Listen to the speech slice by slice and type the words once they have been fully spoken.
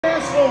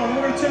forward.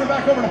 We're going to turn it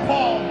back over to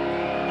Paul.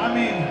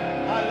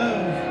 I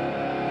love.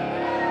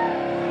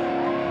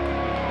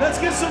 Let's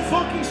get some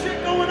funky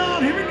shit going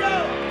on. Here we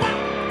go.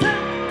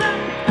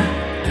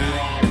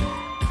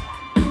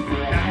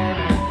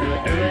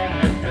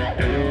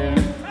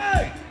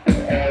 Hey!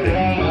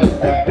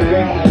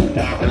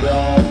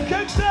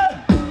 Kingston!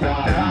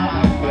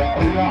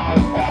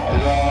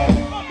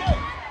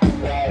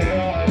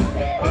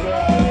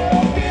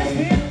 This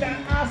hit that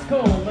ice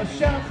cold, the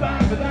shot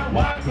fire without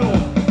white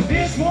gold.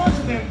 This one's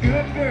for them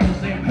good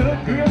girls, them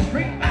hood girls,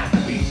 great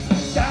masterpieces.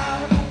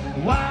 Style,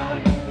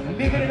 wild,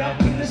 living it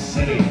up in the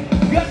city.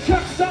 Got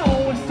Chuck's on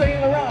and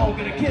staying around,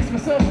 gonna kiss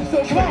myself,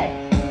 so come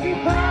on. Keep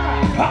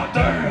high, hot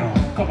damn.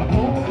 Call my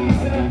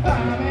police and a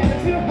fireman,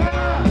 it's too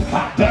high.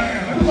 Hot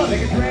damn. Everybody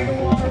can drink a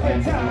water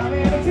every time,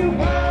 and it's too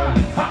high.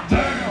 Hot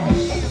damn.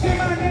 Say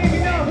my name, you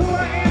know who I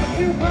am, it's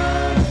too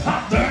high.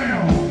 Hot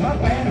damn. My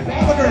band,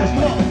 all the girls,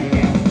 come on.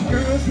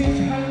 Girls hit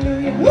you,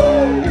 hallelujah.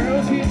 Woo!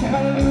 Girls hit you,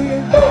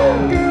 hallelujah.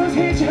 Woo! Girls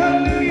hit you,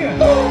 hallelujah.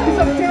 Cause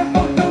Uptown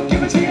funk don't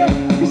give it to you.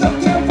 Cause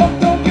Uptown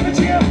funk don't give it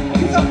to you.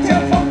 Cause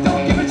Uptown funk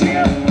don't give it to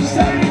you.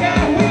 Saturday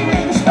night, we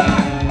in the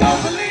spot.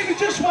 Don't believe me,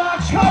 just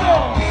watch. Come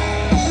on.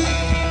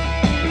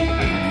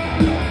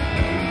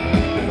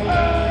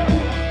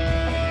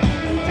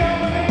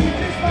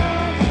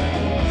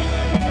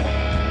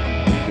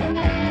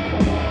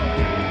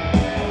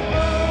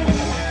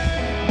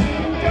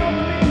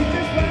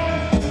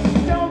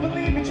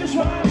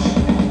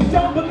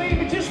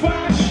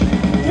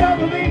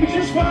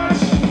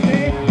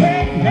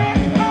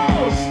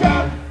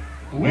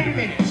 Wait a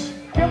minute.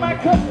 Fill my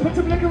cup, put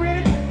some liquor in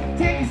it.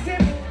 Take a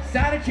sip,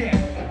 sign a check.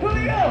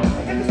 Julio,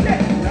 in the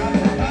set.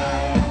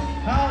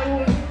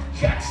 Hollywood,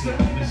 Jackson,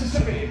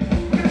 Mississippi.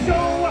 We're gonna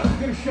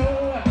show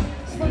up,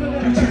 Spend a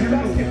little time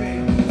basketball.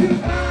 Too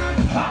hot,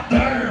 hot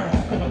damn.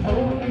 Come on,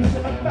 police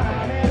in the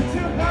fire, man.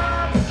 Too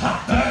hot,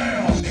 hot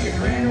damn. Nigga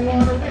drink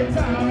water every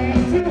time, man.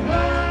 Too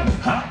hot,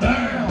 hot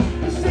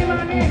damn. You say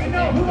my name, you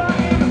know who I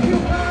am. I'm too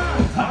hot,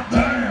 hot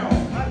damn.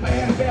 My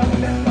band,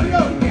 that's what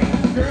go.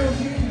 Girls,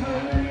 you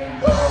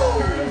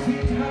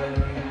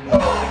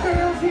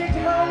girls hit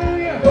you,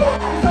 hallelujah.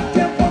 Cause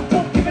Uptown funk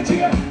don't give it to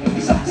you.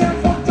 Cause Uptown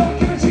funk don't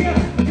give it to you.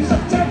 Cause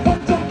Uptown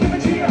funk don't give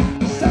it to you.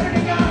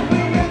 Saturday night, we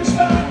in the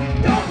spot.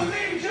 Don't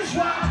believe me, just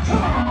watch.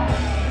 Come on.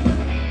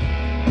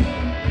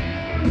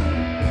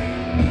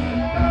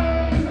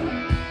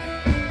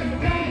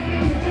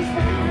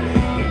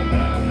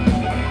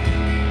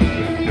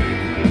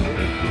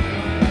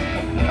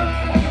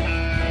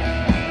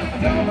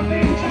 Don't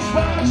believe me, just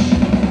watch.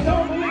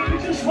 Don't believe me,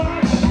 just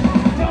watch.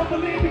 Don't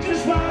believe me,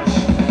 just watch.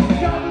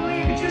 Don't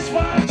believe me, just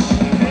watch.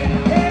 Hey,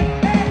 hey,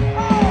 hey,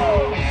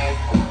 oh!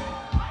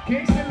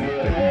 Kingston,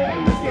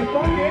 let's get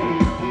funky.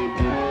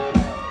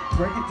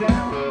 Break it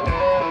down.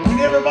 We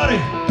need everybody.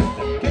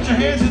 Get your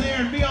hands in the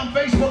air and be on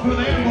Facebook with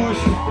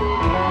Ambush.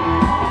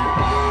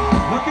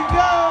 Look and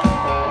go.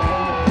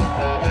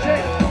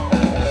 Shake,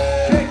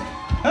 shake.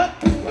 Huh?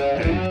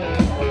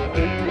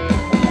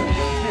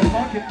 Get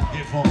funky.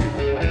 Get funky.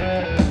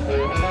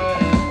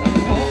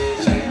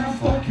 Uptown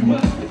funk you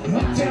up.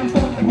 Uptown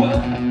funk you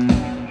up.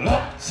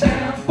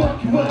 Uptown funk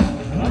you up.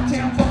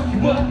 Uptown funk you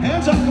up.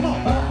 Hands up, come on.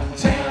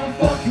 Uptown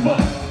funk you up.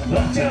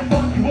 Uptown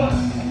funk you up.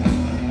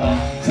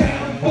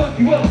 Uptown funk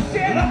you up.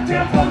 Stand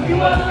uptown funk you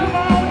up. Come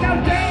on now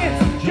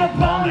dance, jump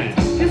on it.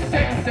 You're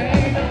sexy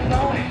and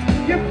on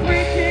it. You're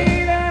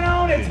freaking and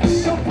on it.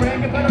 So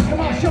bring it, better come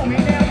on, show me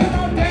now. Come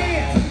on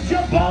dance,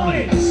 jump on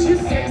it. You're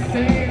sexy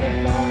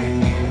and on it.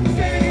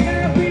 Saturday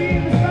night we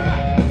in the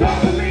spot.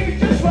 Don't believe,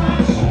 just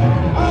watch.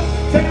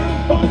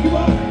 Uptown funk you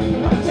up.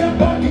 Uptown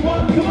funk you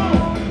up. Come on.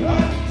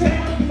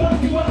 Uptown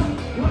funk you up.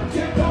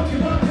 Uptown funk you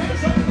up.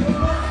 Hands up.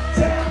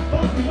 Uptown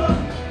funk you up.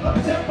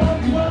 Uptown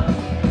funk you up.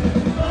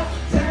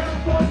 Uptown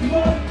funk you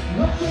up.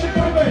 Shake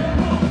it, baby.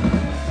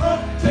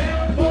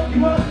 Uptown funk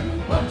you up.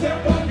 Uptown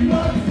funk you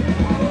up.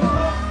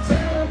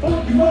 Uptown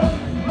funk you up.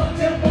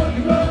 Uptown funk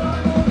you up.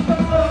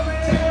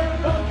 Uptown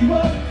funk you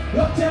up.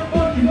 Uptown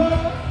funk you up.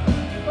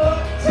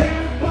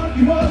 Uptown funk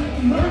you up.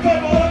 Everybody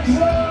funk you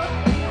up.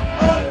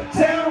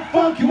 Uptown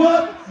funk you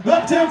up.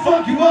 Uptown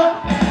funk you up.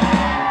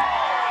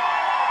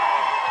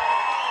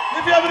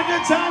 If you're having a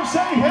good time, say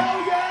hell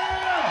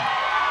yeah!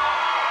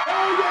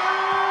 Hell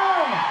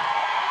yeah!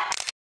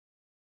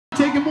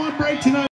 Taking one break tonight.